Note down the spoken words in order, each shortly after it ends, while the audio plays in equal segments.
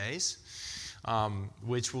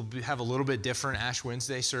which will have a little bit different Ash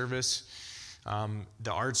Wednesday service.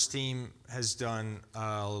 The arts team has done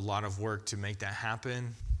a lot of work to make that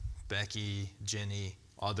happen. Becky, Jenny,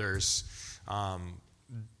 others.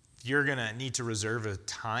 You're going to need to reserve a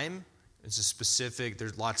time. It's a specific,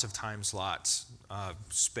 there's lots of time slots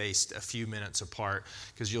spaced a few minutes apart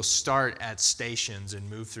because you'll start at stations and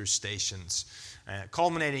move through stations.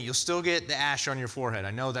 Culminating, you'll still get the ash on your forehead.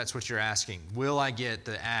 I know that's what you're asking. Will I get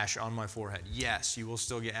the ash on my forehead? Yes, you will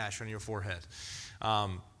still get ash on your forehead.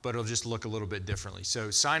 But it'll just look a little bit differently.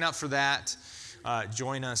 So sign up for that.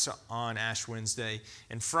 Join us on Ash Wednesday.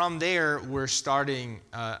 And from there, we're starting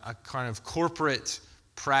a kind of corporate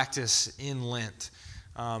practice in Lent.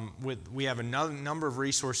 We have a number of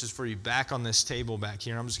resources for you back on this table back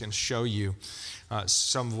here. I'm just going to show you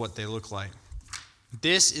some of what they look like.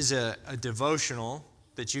 This is a devotional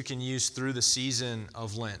that you can use through the season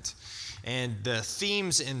of Lent. And the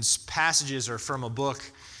themes and passages are from a book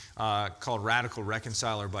called Radical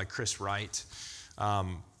Reconciler by Chris Wright.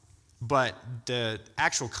 But the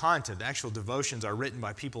actual content, the actual devotions are written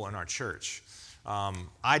by people in our church.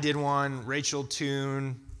 I did one, Rachel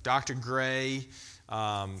Toone, Dr. Gray,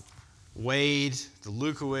 Wade, the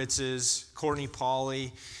Lukowitzes, Courtney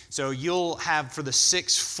Pauley. So you'll have for the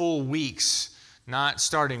 6 full weeks, not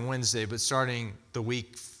starting Wednesday, but starting the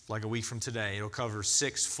week, like a week from today, it'll cover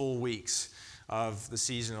 6 full weeks of the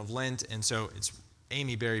season of Lent. And so it's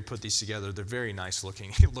Amy Berry put these together. They're very nice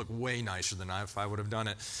looking. They look way nicer than if I would have done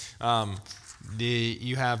it.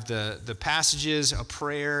 You have the passages, a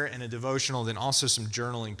prayer, and a devotional, then also some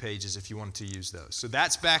journaling pages if you want to use those. So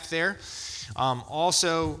that's back there.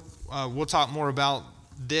 Also, we'll talk more about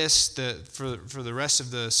this for the rest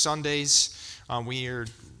of the Sundays. We are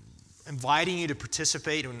inviting you to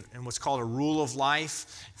participate in what's called a rule of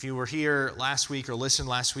life. If you were here last week or listened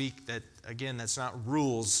last week, that's not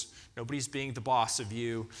rules. Nobody's being the boss of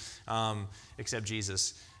you except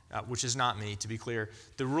Jesus. Which is not me, to be clear.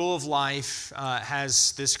 The rule of life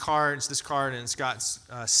has this card. It's this card, and it's got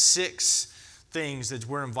 6 things that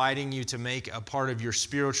we're inviting you to make a part of your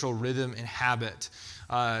spiritual rhythm and habit.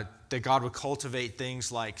 That God would cultivate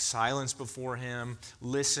things like silence before Him,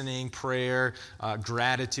 listening, prayer,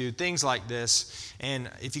 gratitude, things like this. And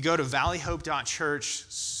if you go to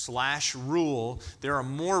valleyhope.church/rule, there are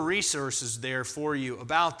more resources there for you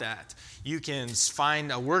about that. You can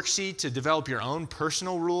find a worksheet to develop your own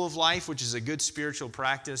personal rule of life, which is a good spiritual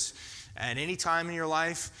practice at any time in your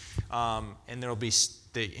life. And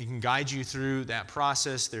it can guide you through that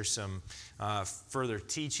process. There's some further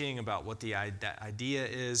teaching about what that idea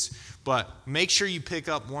is. But make sure you pick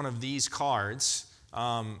up one of these cards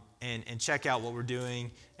and check out what we're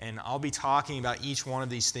doing. And I'll be talking about each one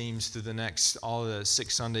of these themes through all the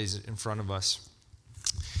 6 Sundays in front of us.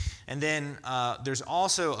 And then there's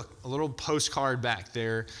also a little postcard back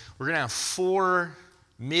there. We're going to have 4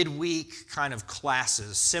 midweek kind of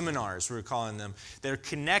classes, seminars we're calling them. They're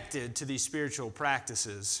connected to these spiritual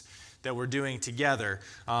practices that we're doing together.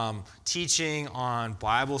 Teaching on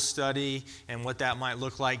Bible study and what that might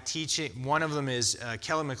look like. One of them is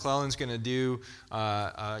Kelly McClellan's going to do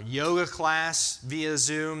a yoga class via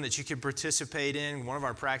Zoom that you can participate in. One of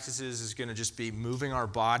our practices is going to just be moving our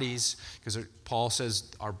bodies because Paul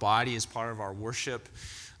says our body is part of our worship.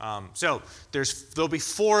 So there'll be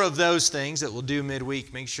 4 of those things that we'll do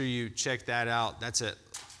midweek. Make sure you check that out. That's a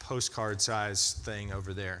postcard size thing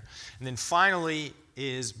over there. And then finally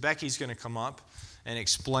is Becky's going to come up and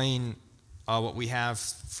explain what we have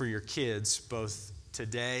for your kids both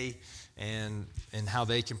today and how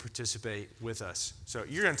they can participate with us. So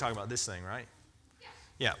you're going to talk about this thing, right?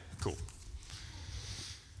 Yeah, cool.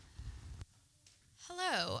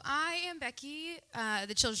 Hello, I am Becky,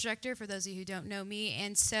 the Children's Director, for those of you who don't know me.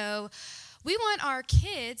 And so we want our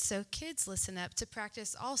kids, so kids listen up, to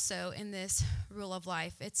practice also in this rule of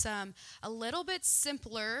life. It's a little bit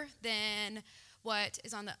simpler than what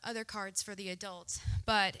is on the other cards for the adults,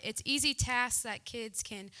 but it's easy tasks that kids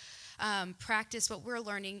can practice what we're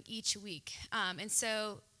learning each week. And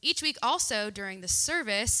so each week also during the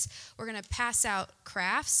service, we're going to pass out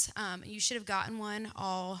crafts. You should have gotten one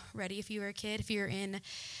already if you were a kid. If you're in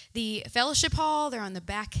the fellowship hall, they're on the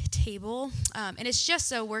back table. And it's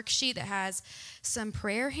just a worksheet that has some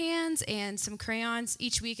prayer hands and some crayons.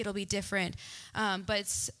 Each week it'll be different. But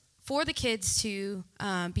it's for the kids to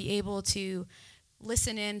be able to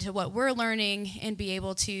listen in to what we're learning and be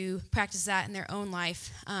able to practice that in their own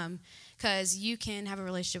life, because you can have a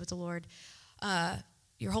relationship with the Lord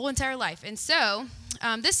your whole entire life. And so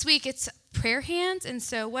this week it's prayer hands, and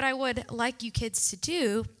so what I would like you kids to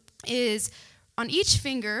do is on each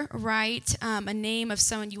finger, write a name of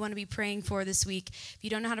someone you want to be praying for this week. If you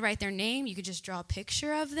don't know how to write their name, you can just draw a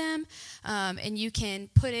picture of them, and you can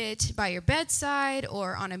put it by your bedside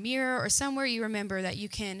or on a mirror or somewhere you remember that you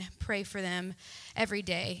can pray for them every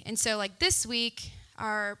day. And so like this week,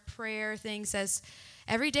 our prayer thing says,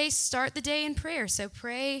 every day start the day in prayer. So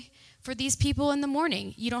pray for these people in the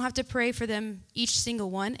morning. You don't have to pray for them each single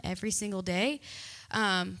one every single day,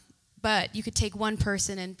 but you could take one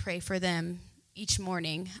person and pray for them each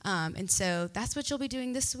morning. And so that's what you'll be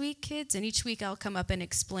doing this week, kids. And each week I'll come up and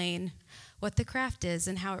explain what the craft is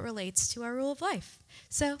and how it relates to our rule of life.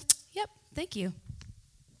 So, yep, thank you.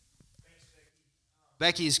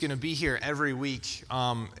 Becky is going to be here every week.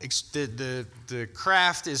 The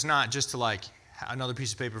craft is not just to like another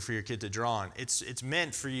piece of paper for your kid to draw on. It's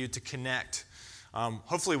meant for you to connect,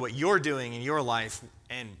 hopefully, what you're doing in your life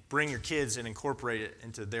and bring your kids and incorporate it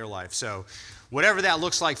into their life. So whatever that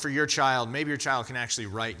looks like for your child, maybe your child can actually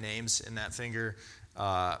write names in that finger.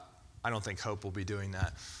 I don't think Hope will be doing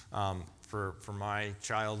that for my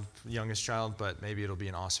child, youngest child, but maybe it'll be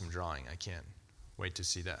an awesome drawing. I can't wait to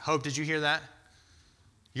see that. Hope, did you hear that?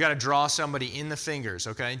 You got to draw somebody in the fingers,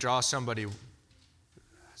 okay? Draw somebody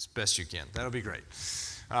as best you can. That'll be great.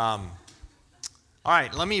 All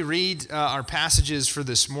right, let me read our passages for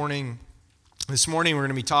this morning. This morning we're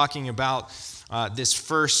going to be talking about this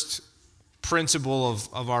first principle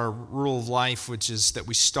of our rule of life, which is that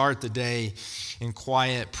we start the day in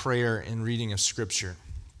quiet prayer and reading of Scripture.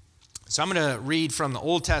 So I'm going to read from the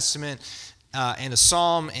Old Testament and a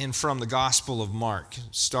psalm and from the Gospel of Mark.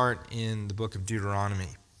 Start in the book of Deuteronomy,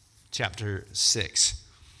 chapter 6.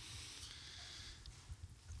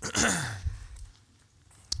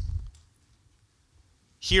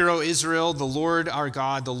 Hear, O Israel, the Lord our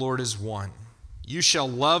God, the Lord is one. You shall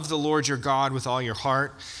love the Lord your God with all your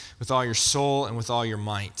heart, with all your soul, and with all your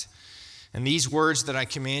might. And these words that I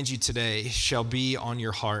command you today shall be on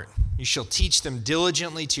your heart. You shall teach them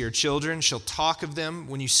diligently to your children, shall talk of them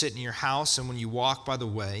when you sit in your house and when you walk by the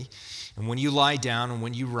way, and when you lie down and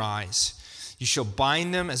when you rise. You shall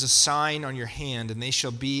bind them as a sign on your hand, and they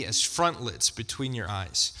shall be as frontlets between your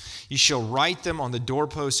eyes. You shall write them on the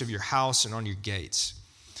doorposts of your house and on your gates.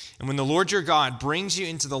 And when the Lord your God brings you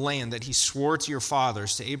into the land that he swore to your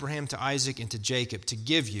fathers, to Abraham, to Isaac, and to Jacob, to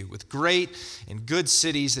give you, with great and good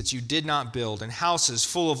cities that you did not build, and houses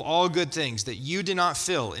full of all good things that you did not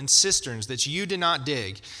fill, and cisterns that you did not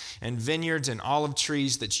dig, and vineyards and olive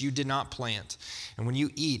trees that you did not plant. And when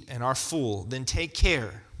you eat and are full, then take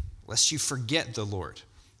care, lest you forget the Lord,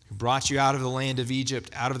 who brought you out of the land of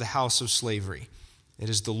Egypt, out of the house of slavery. It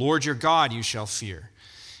is the Lord your God you shall fear.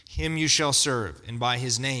 Him you shall serve, and by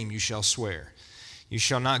his name you shall swear. You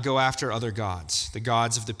shall not go after other gods, the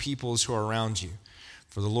gods of the peoples who are around you.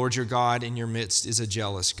 For the Lord your God in your midst is a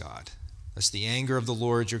jealous God, lest the anger of the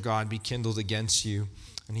Lord your God be kindled against you,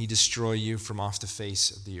 and he destroy you from off the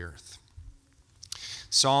face of the earth.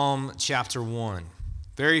 Psalm chapter 1,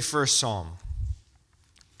 very first psalm.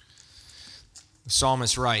 The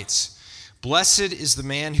psalmist writes, Blessed is the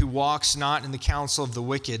man who walks not in the counsel of the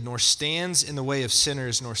wicked, nor stands in the way of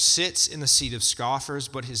sinners, nor sits in the seat of scoffers,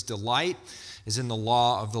 but his delight is in the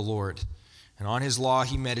law of the Lord. And on his law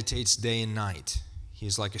he meditates day and night. He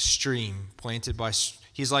is like a tree planted by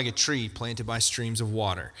streams of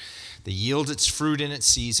water, that yields its fruit in its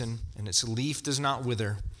season, and its leaf does not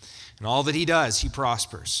wither. And all that he does, he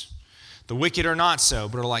prospers. The wicked are not so,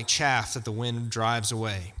 but are like chaff that the wind drives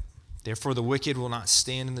away. Therefore the wicked will not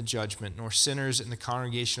stand in the judgment, nor sinners in the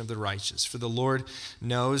congregation of the righteous. For the Lord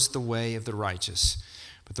knows the way of the righteous,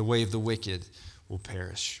 but the way of the wicked will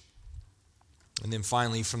perish. And then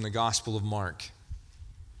finally from the Gospel of Mark,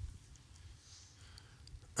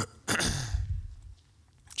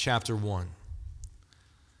 chapter 1.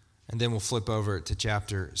 And then we'll flip over to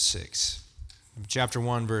chapter 6. Chapter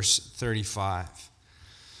 1, verse 35.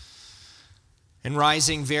 And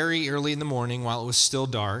rising very early in the morning, while it was still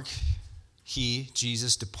dark, he,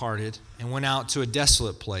 Jesus, departed and went out to a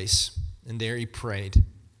desolate place, and there he prayed.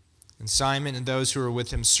 And Simon and those who were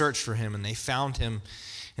with him searched for him, and they found him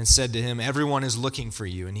and said to him, Everyone is looking for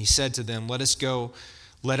you. And he said to them, Let us go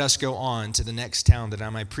on to the next town, that I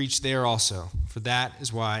might preach there also, for that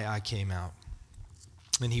is why I came out.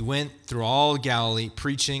 And he went through all Galilee,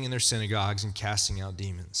 preaching in their synagogues and casting out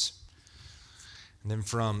demons. And then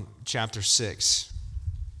from chapter 6,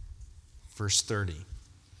 verse 30.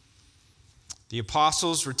 The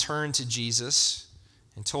apostles returned to Jesus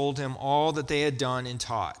and told him all that they had done and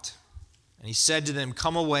taught. And he said to them,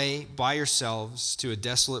 Come away by yourselves to a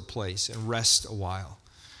desolate place and rest a while.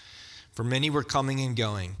 For many were coming and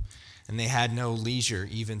going, and they had no leisure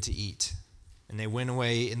even to eat. and they went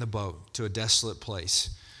away in the boat to a desolate place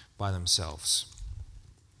by themselves.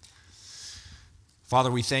 Father,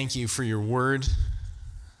 we thank you for your word.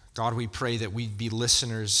 God, we pray that we'd be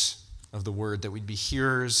listeners of the word, that we'd be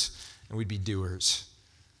hearers and we'd be doers.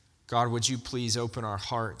 God, would you please open our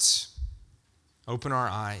hearts, open our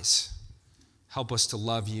eyes, help us to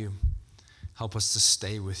love you, help us to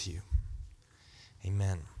stay with you.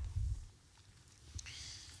 Amen.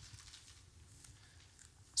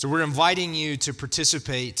 So we're inviting you to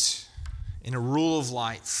participate in a rule of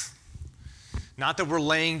life. Not that we're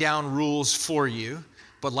laying down rules for you,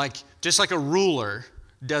 but just like a ruler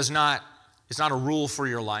it's not a rule for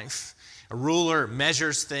your life. A ruler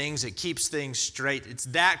measures things, it keeps things straight. It's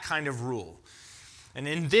that kind of rule. And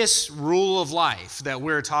in this rule of life that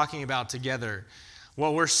we're talking about together,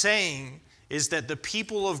 what we're saying is that the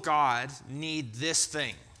people of God need this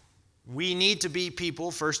thing. We need to be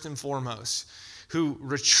people, first and foremost, who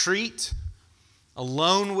retreat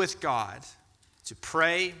alone with God to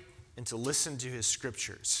pray and to listen to his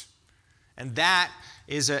scriptures. And that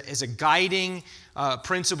is a guiding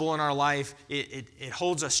principle in our life. It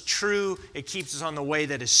holds us true. It keeps us on the way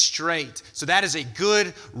that is straight. So that is a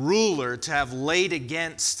good ruler to have laid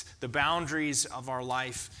against the boundaries of our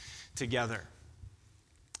life together.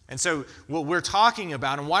 And so what we're talking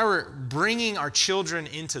about and why we're bringing our children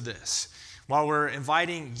into this, while we're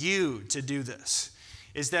inviting you to do this,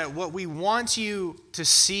 is that what we want you to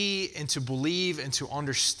see and to believe and to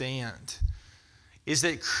understand is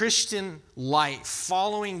that Christian life,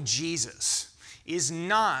 following Jesus, is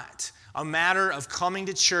not a matter of coming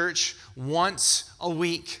to church once a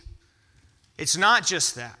week. It's not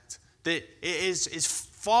just that. That it is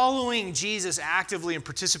following Jesus actively and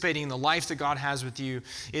participating in the life that God has with you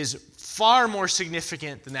is far more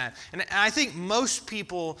significant than that. And I think most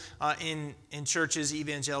people in churches,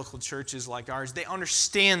 evangelical churches like ours, they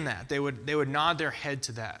understand that. They would nod their head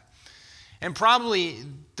to that. And probably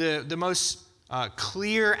the most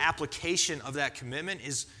clear application of that commitment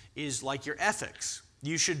is like your ethics.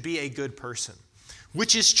 You should be a good person,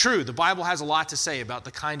 which is true. The Bible has a lot to say about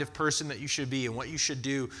the kind of person that you should be and what you should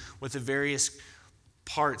do with the various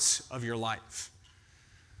parts of your life.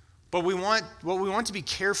 But what we want to be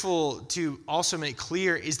careful to also make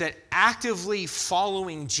clear is that actively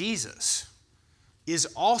following Jesus is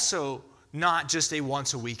also not just a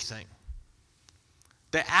once a week thing.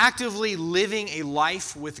 That actively living a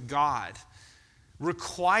life with God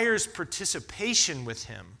requires participation with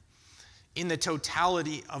him in the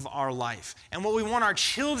totality of our life. And what we want our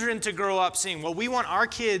children to grow up seeing, what we want our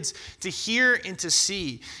kids to hear and to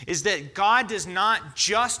see, is that God does not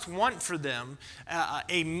just want for them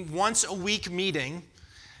a once a week meeting,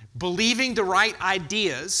 believing the right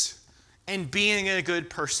ideas, and being a good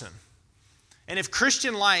person. And if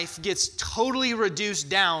Christian life gets totally reduced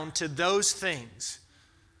down to those things,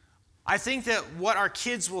 I think that what our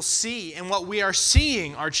kids will see and what we are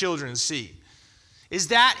seeing our children see is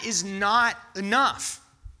that is not enough.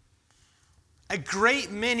 A great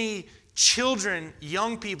many children,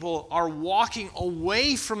 young people, are walking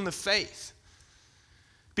away from the faith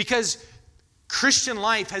because Christian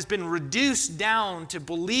life has been reduced down to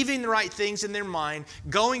believing the right things in their mind,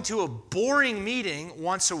 going to a boring meeting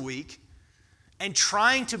once a week, and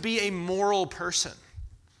trying to be a moral person.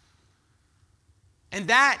 And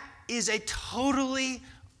that is a totally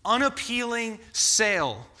unappealing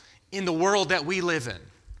sale in the world that we live in.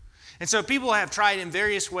 And so people have tried in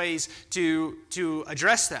various ways to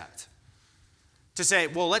address that. To say,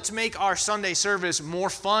 well, let's make our Sunday service more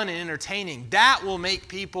fun and entertaining. That will make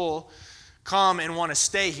people come and want to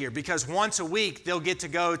stay here because once a week they'll get to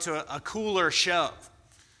go to a cooler show.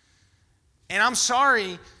 And I'm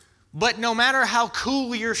sorry, but no matter how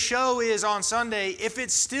cool your show is on Sunday, if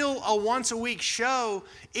it's still a once a week show,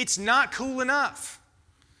 it's not cool enough.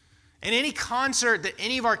 And any concert that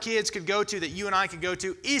any of our kids could go to, that you and I could go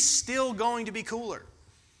to, is still going to be cooler.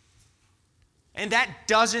 And that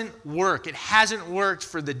doesn't work. It hasn't worked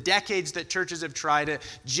for the decades that churches have tried it.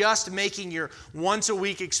 Just making your once a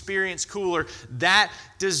week experience cooler, that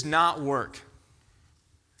does not work.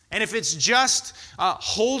 And if it's just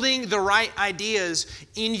holding the right ideas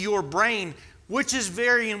in your brain, which is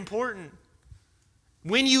very important,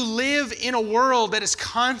 when you live in a world that is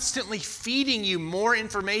constantly feeding you more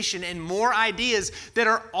information and more ideas that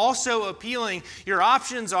are also appealing, your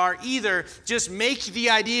options are either just make the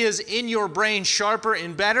ideas in your brain sharper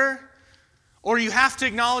and better, or you have to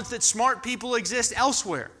acknowledge that smart people exist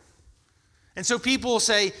elsewhere. And so people will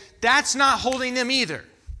say, that's not holding them either.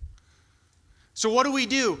 So what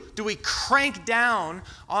do? Do we crank down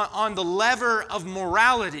on the lever of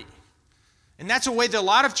morality And that's a way that a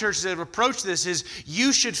lot of churches have approached this is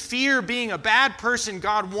you should fear being a bad person.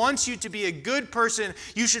 God wants you to be a good person.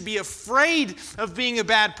 You should be afraid of being a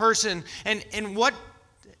bad person. And what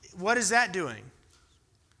is that doing?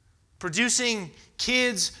 Producing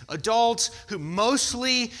kids, adults who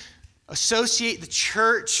mostly associate the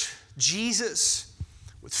church, Jesus,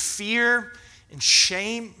 with fear and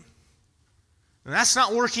shame. And that's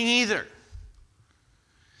not working either.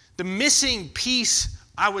 The missing piece,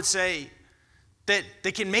 I would say,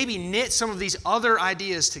 that can maybe knit some of these other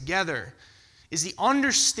ideas together is the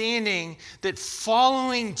understanding that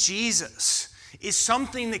following Jesus is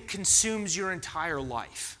something that consumes your entire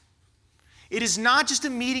life. It is not just a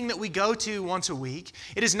meeting that we go to once a week.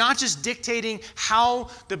 It is not just dictating how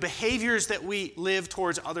the behaviors that we live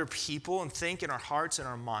towards other people and think in our hearts and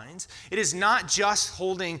our minds. It is not just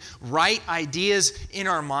holding right ideas in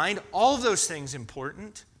our mind. All of those things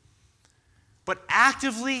important. But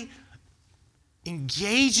actively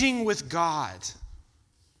engaging with God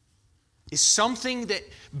is something that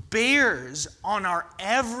bears on our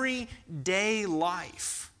everyday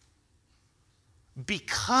life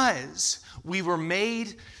because we were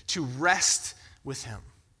made to rest with Him.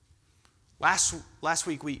 Last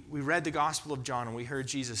week we read the Gospel of John and we heard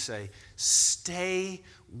Jesus say, "Stay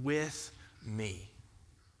with me.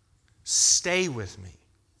 Stay with me."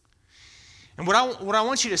 And what I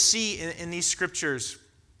want you to see in these scriptures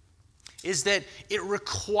is that it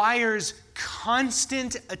requires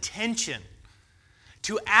constant attention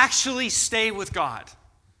to actually stay with God.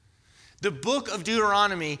 The book of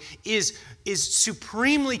Deuteronomy is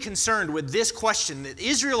supremely concerned with this question that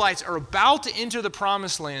Israelites are about to enter the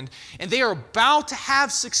promised land and they are about to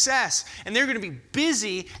have success and they're going to be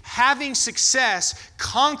busy having success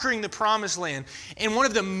conquering the promised land. And one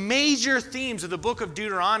of the major themes of the book of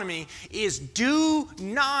Deuteronomy is do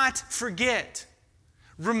not forget.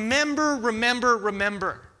 Remember, remember,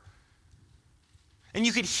 remember. And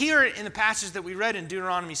you could hear it in the passage that we read in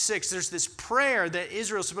Deuteronomy 6. There's this prayer that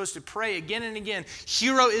Israel is supposed to pray again and again.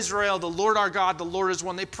 Hear, O Israel, the Lord our God, the Lord is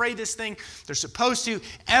one. They pray this thing. They're supposed to,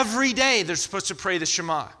 every day, they're supposed to pray the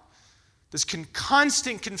Shema. This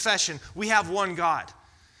constant confession, we have one God.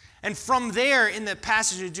 And from there, in the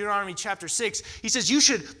passage of Deuteronomy chapter 6, he says you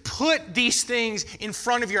should put these things in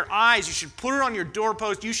front of your eyes. You should put it on your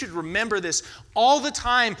doorpost. You should remember this all the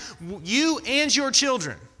time, you and your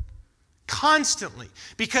children, constantly,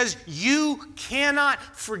 because you cannot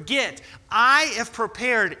forget. I have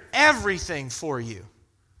prepared everything for you.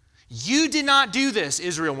 You did not do this,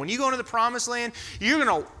 Israel. When you go into the promised land, you're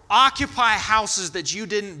going to occupy houses that you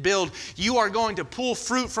didn't build. You are going to pull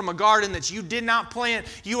fruit from a garden that you did not plant.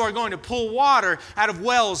 You are going to pull water out of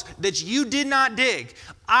wells that you did not dig.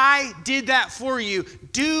 I did that for you.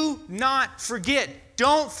 Do not forget.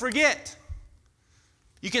 Don't forget.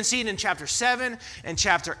 You can see it in chapter 7 and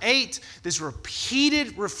chapter 8. This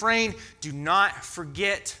repeated refrain, do not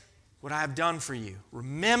forget what I have done for you.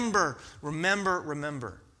 Remember, remember,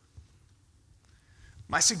 remember.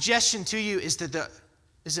 My suggestion to you is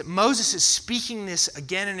that Moses is speaking this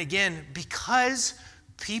again and again because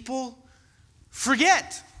people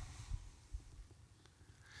forget.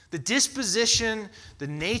 The disposition, the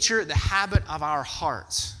nature, the habit of our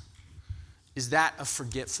hearts is that of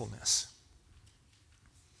forgetfulness.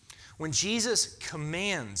 When Jesus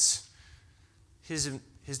commands his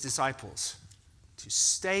disciples to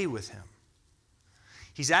stay with him,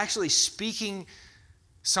 he's actually speaking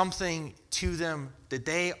something to them that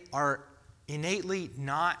they are innately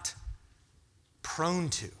not prone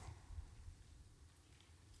to.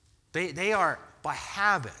 They are, by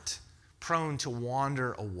habit, prone to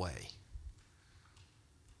wander away.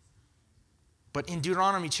 But in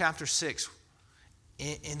Deuteronomy chapter 6,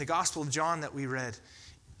 in the Gospel of John that we read,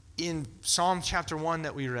 in Psalm chapter 1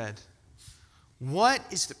 that we read, what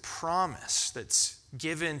is the promise that's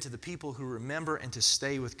given to the people who remember and to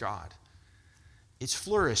stay with God? It's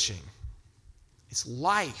flourishing. It's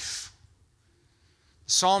life.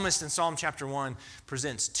 The psalmist in Psalm chapter 1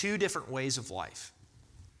 presents two different ways of life.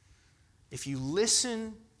 If you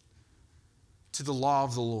listen to the law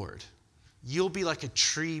of the Lord, you'll be like a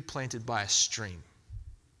tree planted by a stream,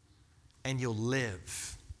 and you'll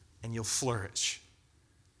live and you'll flourish.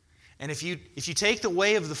 And if you take the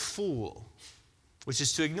way of the fool, which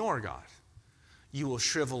is to ignore God, you will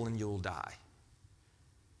shrivel and you will die.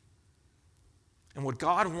 And what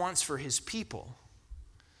God wants for his people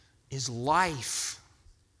is life.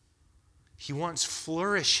 He wants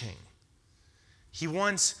flourishing. He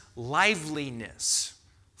wants liveliness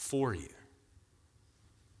for you.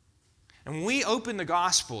 And when we open the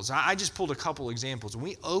Gospels, I just pulled a couple examples. When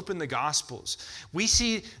we open the Gospels, we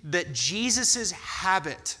see that Jesus'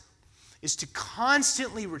 habit is to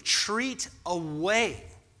constantly retreat away.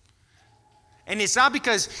 And it's not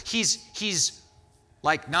because he's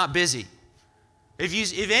like not busy.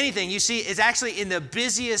 If anything, you see, it's actually in the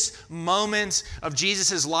busiest moments of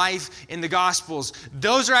Jesus' life in the Gospels.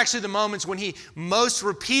 Those are actually the moments when he most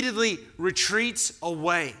repeatedly retreats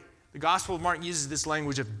away. The Gospel of Mark uses this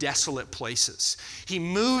language of desolate places. He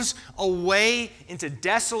moves away into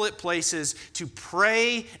desolate places to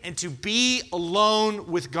pray and to be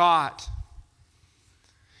alone with God.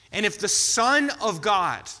 And if the Son of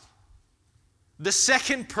God, the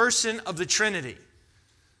second person of the Trinity,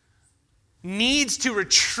 needs to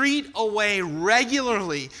retreat away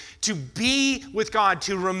regularly to be with God,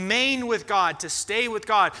 to remain with God, to stay with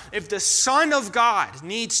God, if the Son of God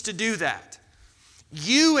needs to do that,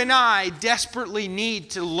 you and I desperately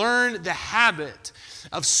need to learn the habit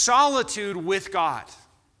of solitude with God.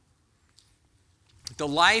 The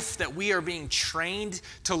life that we are being trained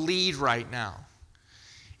to lead right now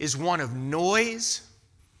is one of noise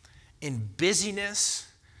and busyness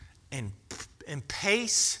and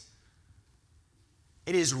pace.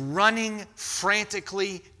 It is running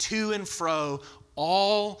frantically to and fro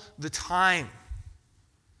all the time.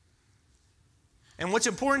 And what's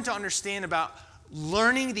important to understand about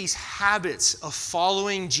learning these habits of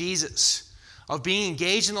following Jesus, of being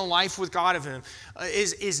engaged in the life with God of Him,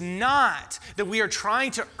 is not that we are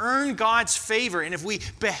trying to earn God's favor. And if we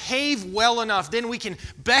behave well enough, then we can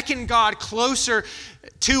beckon God closer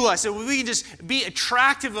to us. And we can just be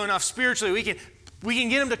attractive enough spiritually. We can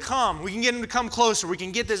get Him to come. We can get Him to come closer. We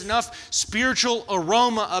can get this enough spiritual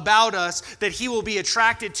aroma about us that He will be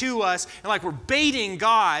attracted to us. And like we're baiting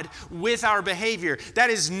God with our behavior. That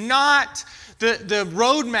is not the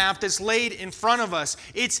roadmap that's laid in front of us.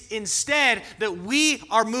 It's instead that we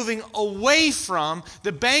are moving away from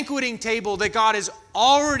the banqueting table that God has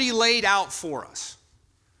already laid out for us.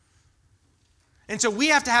 And so we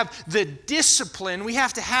have to have the discipline, we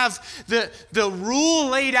have to have the rule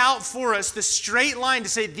laid out for us, the straight line to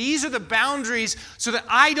say these are the boundaries so that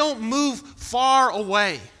I don't move far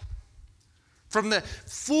away from the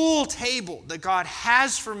full table that God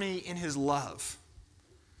has for me in His love.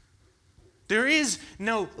 There is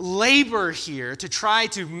no labor here to try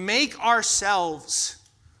to make ourselves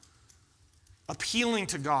appealing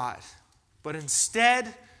to God, but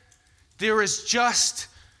instead there is just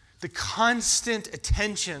the constant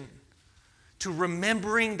attention to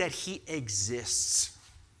remembering that He exists.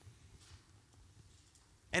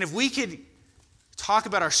 And if we could talk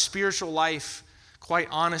about our spiritual life quite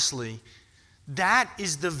honestly, that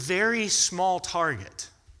is the very small target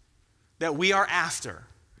that we are after,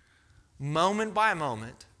 moment by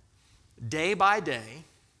moment, day by day,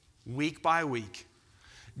 week by week.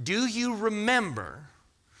 Do you remember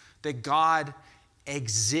that God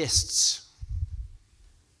exists?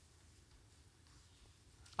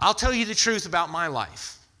 I'll tell you the truth about my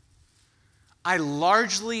life. I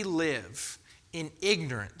largely live in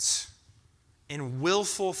ignorance and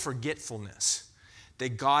willful forgetfulness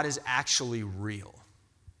that God is actually real.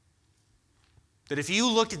 That if you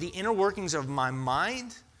looked at the inner workings of my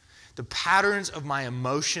mind, the patterns of my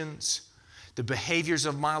emotions, the behaviors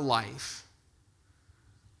of my life,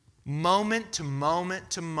 moment to moment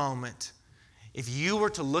to moment, if you were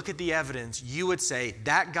to look at the evidence, you would say,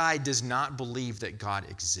 that guy does not believe that God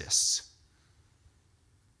exists.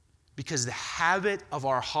 Because the habit of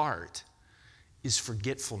our heart is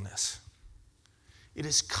forgetfulness. It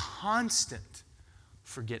is constant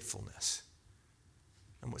forgetfulness.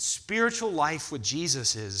 And what spiritual life with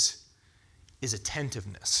Jesus is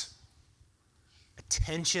attentiveness.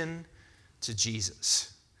 Attention to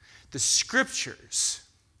Jesus. The Scriptures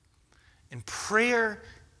and prayer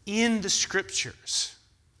in the Scriptures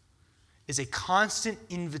is a constant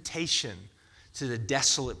invitation to the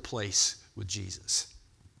desolate place with Jesus.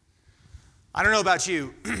 I don't know about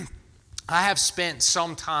you. I have spent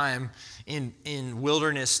some time in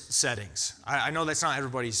wilderness settings. I know that's not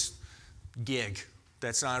everybody's gig.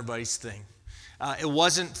 That's not everybody's thing. It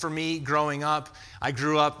wasn't for me growing up. I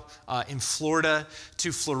grew up in Florida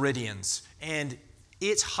to Floridians. And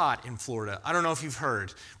it's hot in Florida. I don't know if you've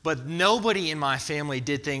heard, but nobody in my family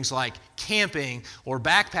did things like camping or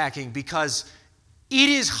backpacking because it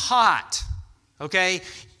is hot, okay?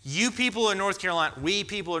 You people in North Carolina, we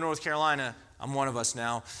people in North Carolina, I'm one of us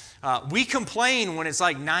now, we complain when it's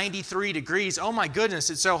like 93 degrees. Oh my goodness,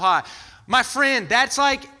 it's so hot. My friend, that's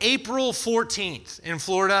like April 14th in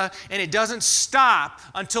Florida, and it doesn't stop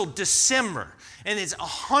until December. and it's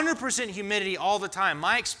 100% humidity all the time.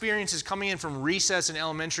 My experiences coming in from recess in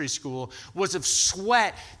elementary school was of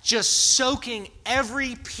sweat just soaking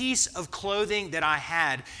every piece of clothing that I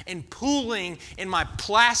had and pooling in my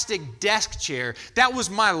plastic desk chair. That was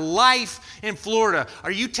my life in Florida.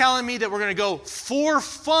 Are you telling me that we're going to go for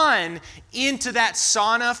fun into that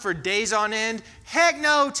sauna for days on end? Heck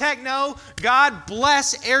no, techno. God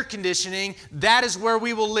bless air conditioning. That is where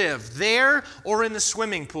we will live, there or in the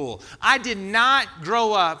swimming pool. I did not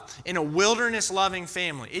grow up in a wilderness-loving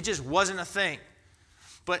family. It just wasn't a thing.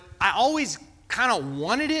 But I always kind of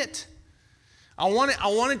wanted it. I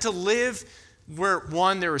wanted to live where,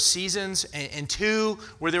 one, there were seasons, and two,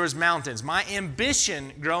 where there was mountains. My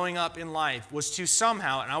ambition growing up in life was to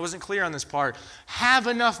somehow, and I wasn't clear on this part, have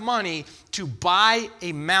enough money to buy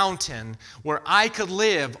a mountain where I could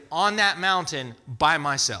live on that mountain by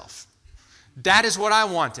myself. That is what I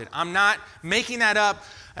wanted. I'm not making that up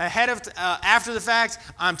after the fact.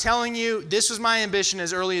 I'm telling you, this was my ambition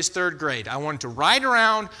as early as 3rd grade. I wanted to ride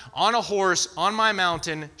around on a horse on my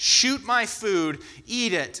mountain, shoot my food,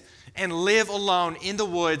 eat it, and live alone in the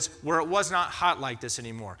woods where it was not hot like this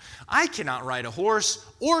anymore. I cannot ride a horse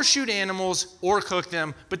or shoot animals or cook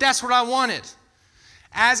them, but that's what I wanted.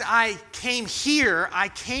 As I came here, I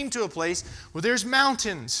came to a place where there's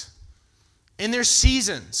mountains and there's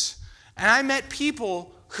seasons. And I met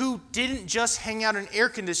people who didn't just hang out in air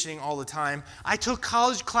conditioning all the time. I took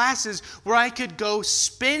college classes where I could go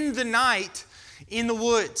spend the night in the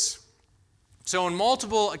woods. So on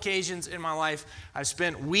multiple occasions in my life, I've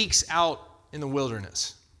spent weeks out in the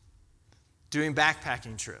wilderness doing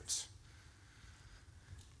backpacking trips.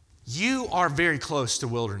 You are very close to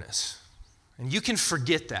wilderness, and you can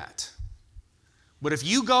forget that. But if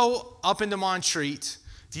you go up into Montreat,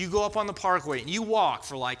 if you go up on the Parkway and you walk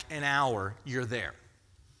for like an hour, you're there.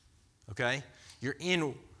 Okay? You're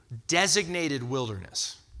in designated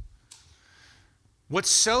wilderness.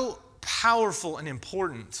 What's so powerful and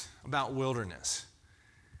important about wilderness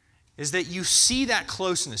is that you see that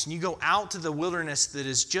closeness and you go out to the wilderness that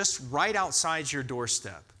is just right outside your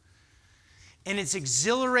doorstep. And it's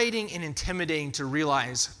exhilarating and intimidating to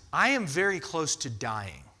realize I am very close to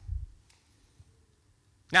dying.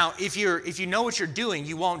 Now, if you know what you're doing,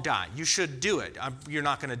 you won't die. You should do it. You're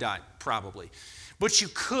not going to die, probably. But you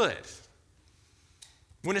could.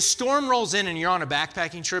 When a storm rolls in and you're on a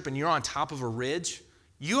backpacking trip and you're on top of a ridge,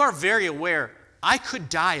 you are very aware, I could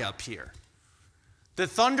die up here. The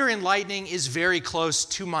thunder and lightning is very close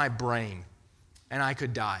to my brain, and I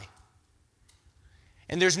could die.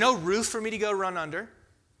 And there's no roof for me to go run under.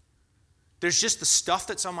 There's just the stuff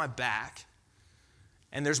that's on my back,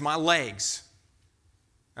 and there's my legs.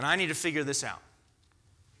 And I need to figure this out.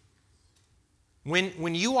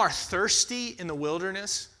 When you are thirsty in the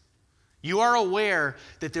wilderness, you are aware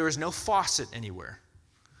that there is no faucet anywhere.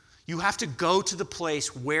 You have to go to the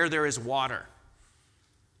place where there is water.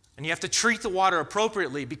 And you have to treat the water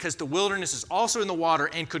appropriately because the wilderness is also in the water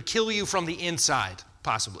and could kill you from the inside,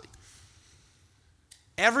 possibly.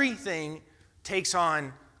 Everything takes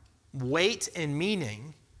on weight and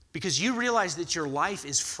meaning because you realize that your life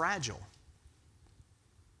is fragile.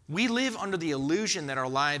 We live under the illusion that our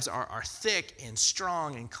lives are thick and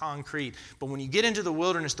strong and concrete. But when you get into the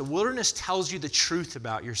wilderness tells you the truth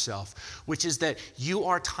about yourself, which is that you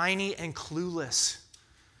are tiny and clueless.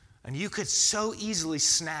 And you could so easily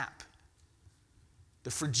snap.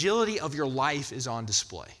 The fragility of your life is on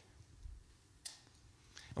display.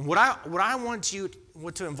 And what I want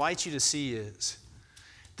to invite you to see is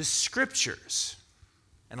the Scriptures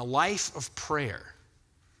and a life of prayer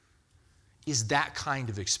is that kind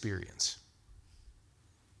of experience.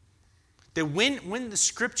 That when the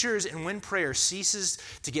Scriptures and when prayer ceases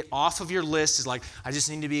to get off of your list, is like, I just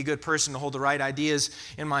need to be a good person to hold the right ideas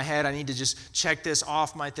in my head. I need to just check this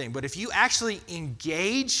off my thing. But if you actually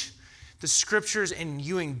engage the Scriptures and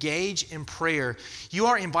you engage in prayer, you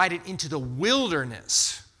are invited into the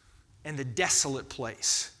wilderness and the desolate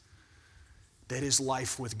place that is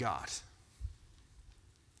life with God.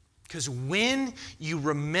 Because when you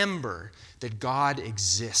remember that God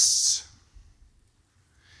exists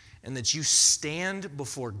and that you stand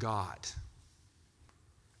before God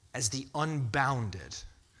as the unbounded,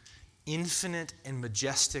 infinite, and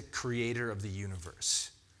majestic creator of the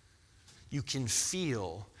universe, you can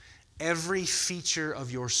feel every feature of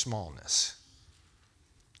your smallness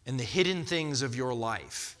and the hidden things of your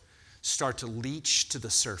life start to leach to the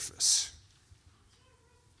surface.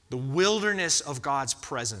 The wilderness of God's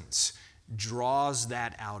presence draws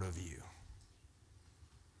that out of you.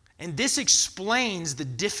 And this explains the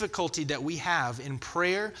difficulty that we have in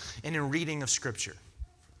prayer and in reading of Scripture.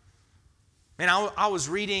 And I was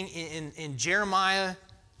reading in Jeremiah,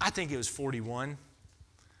 I think it was 41,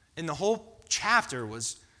 and the whole chapter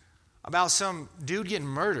was about some dude getting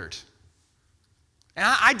murdered. And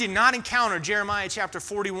I did not encounter Jeremiah chapter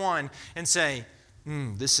 41 and say,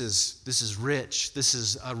 this is rich.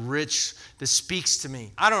 This speaks to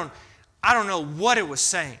me. I don't know what it was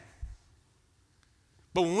saying.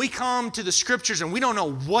 But when we come to the scriptures and we don't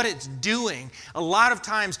know what it's doing, a lot of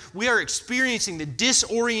times we are experiencing the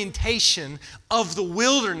disorientation of the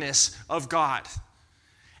wilderness of God.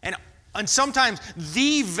 And sometimes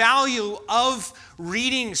the value of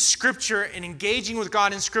reading Scripture and engaging with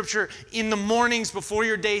God in Scripture in the mornings before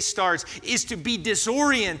your day starts is to be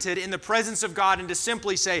disoriented in the presence of God and to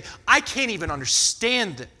simply say, I can't even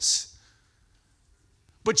understand this.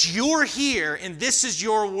 But you're here and this is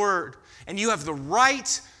your word. And you have the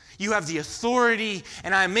right, you have the authority,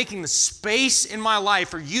 and I am making the space in my life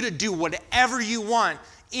for you to do whatever you want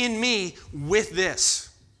in me with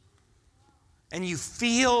this. And you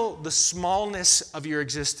feel the smallness of your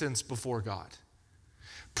existence before God.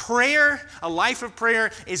 Prayer, a life of prayer,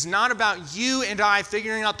 is not about you and I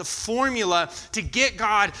figuring out the formula to get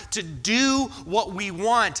God to do what we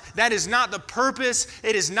want. That is not the purpose.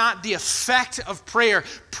 It is not the effect of prayer.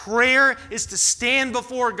 Prayer is to stand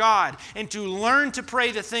before God and to learn to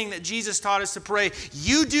pray the thing that Jesus taught us to pray.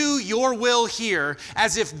 You do your will here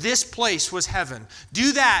as if this place was heaven.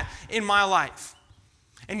 Do that in my life.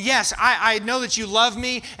 And yes, I know that you love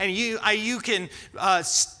me and you can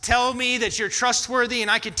tell me that you're trustworthy and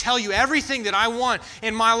I can tell you everything that I want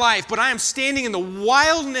in my life, but I am standing in the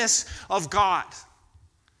wildness of God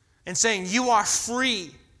and saying, you are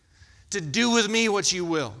free to do with me what you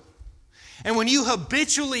will. And when you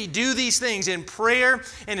habitually do these things in prayer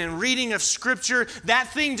and in reading of Scripture, that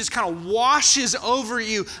thing just kind of washes over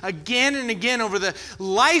you again and again over the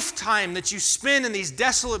lifetime that you spend in these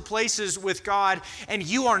desolate places with God, and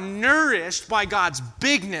you are nourished by God's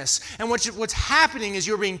bigness. And what's happening is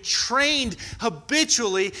you're being trained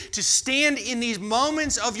habitually to stand in these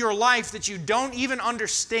moments of your life that you don't even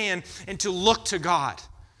understand and to look to God.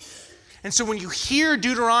 And so when you hear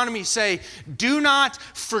Deuteronomy say, do not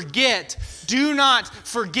forget,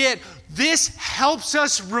 this helps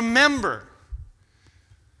us remember.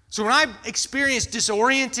 So when I experience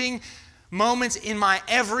disorienting moments in my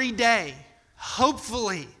everyday,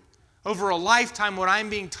 hopefully over a lifetime what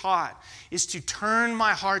I'm being taught is to turn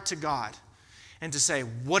my heart to God and to say,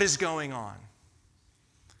 what is going on?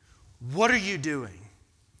 What are you doing?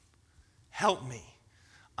 Help me.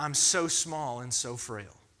 I'm so small and so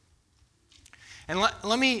frail. And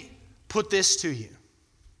let me put this to you.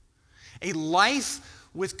 A life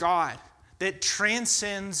with God that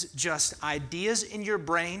transcends just ideas in your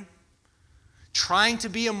brain, trying to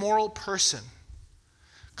be a moral person,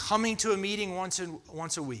 coming to a meeting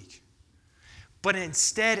once a week, but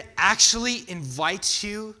instead actually invites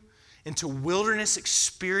you into wilderness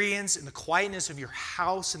experience in the quietness of your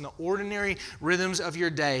house and the ordinary rhythms of your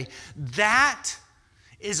day. That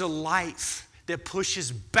is a life that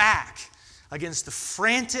pushes back against the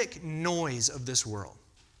frantic noise of this world.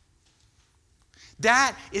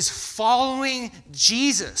 That is following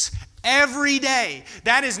Jesus every day.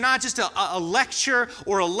 That is not just a lecture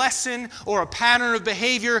or a lesson or a pattern of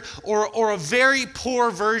behavior or a very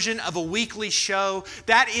poor version of a weekly show.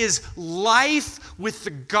 That is life with the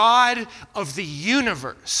God of the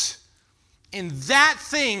universe. And that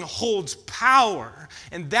thing holds power,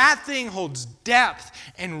 and that thing holds depth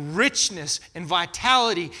and richness and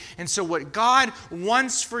vitality. And so what God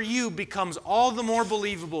wants for you becomes all the more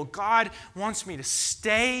believable. God wants me to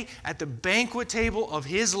stay at the banquet table of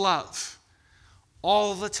His love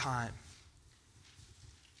all the time.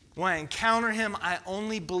 When I encounter Him, I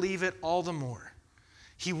only believe it all the more.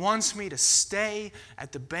 He wants me to stay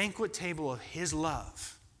at the banquet table of His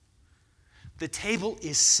love. The table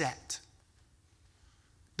is set.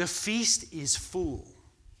 The feast is full.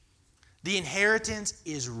 The inheritance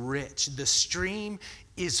is rich. The stream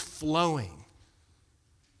is flowing.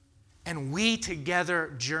 And we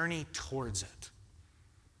together journey towards it.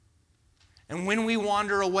 And when we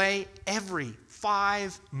wander away every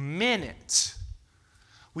 5 minutes,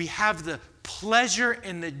 we have the pleasure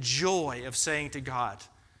and the joy of saying to God,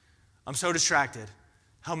 I'm so distracted.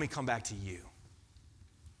 Help me come back to you.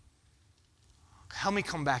 Help me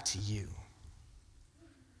come back to you.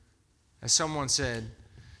 As someone said,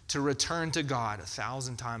 to return to God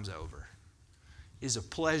 1,000 times over is a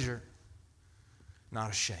pleasure,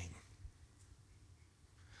 not a shame.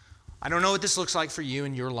 I don't know what this looks like for you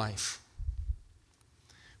in your life.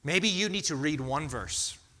 Maybe you need to read one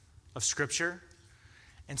verse of Scripture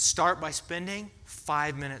and start by spending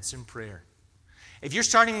 5 minutes in prayer. If you're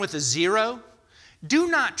starting with a 0, do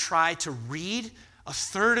not try to read a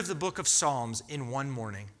third of the book of Psalms in one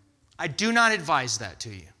morning. I do not advise that to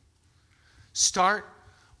you. Start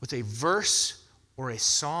with a verse or a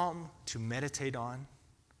psalm to meditate on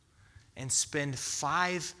and spend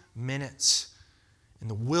 5 minutes in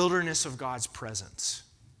the wilderness of God's presence.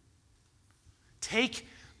 Take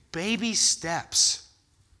baby steps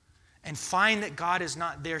and find that God is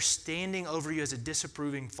not there standing over you as a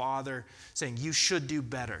disapproving father saying you should do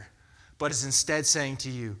better, but is instead saying to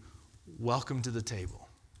you, welcome to the table.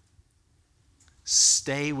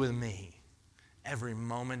 Stay with me every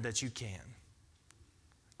moment that you can.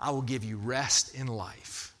 I will give you rest in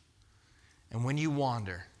life. And when you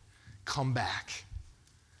wander, come back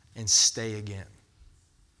and stay again.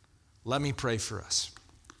 Let me pray for us.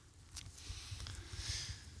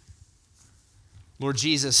 Lord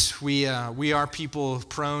Jesus, we are people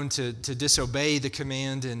prone to disobey the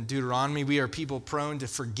command in Deuteronomy. We are people prone to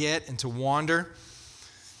forget and to wander.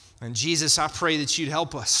 And Jesus, I pray that you'd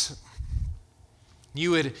help us.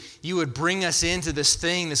 You would bring us into this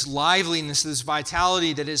thing, this liveliness, this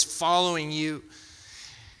vitality that is following you.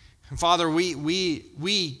 And Father,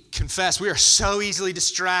 we confess we are so easily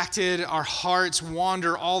distracted. Our hearts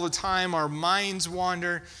wander all the time. Our minds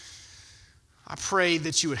wander. I pray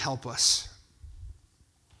that you would help us.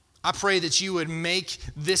 I pray that you would make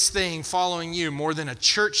this thing, following you, more than a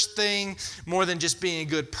church thing, more than just being a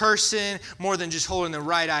good person, more than just holding the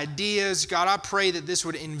right ideas. God, I pray that this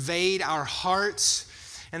would invade our hearts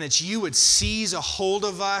and that you would seize a hold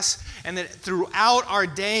of us and that throughout our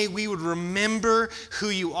day we would remember who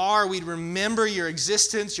you are. We'd remember your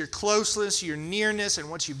existence, your closeness, your nearness, and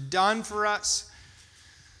what you've done for us.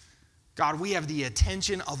 God, we have the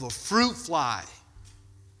attention of a fruit fly.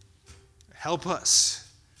 Help us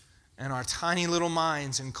and our tiny little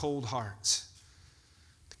minds and cold hearts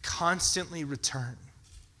to constantly return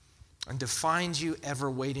and to find you ever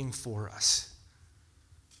waiting for us,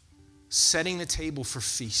 setting the table for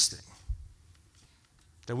feasting,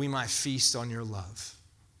 that we might feast on your love.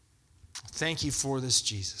 Thank you for this,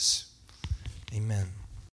 Jesus. Amen.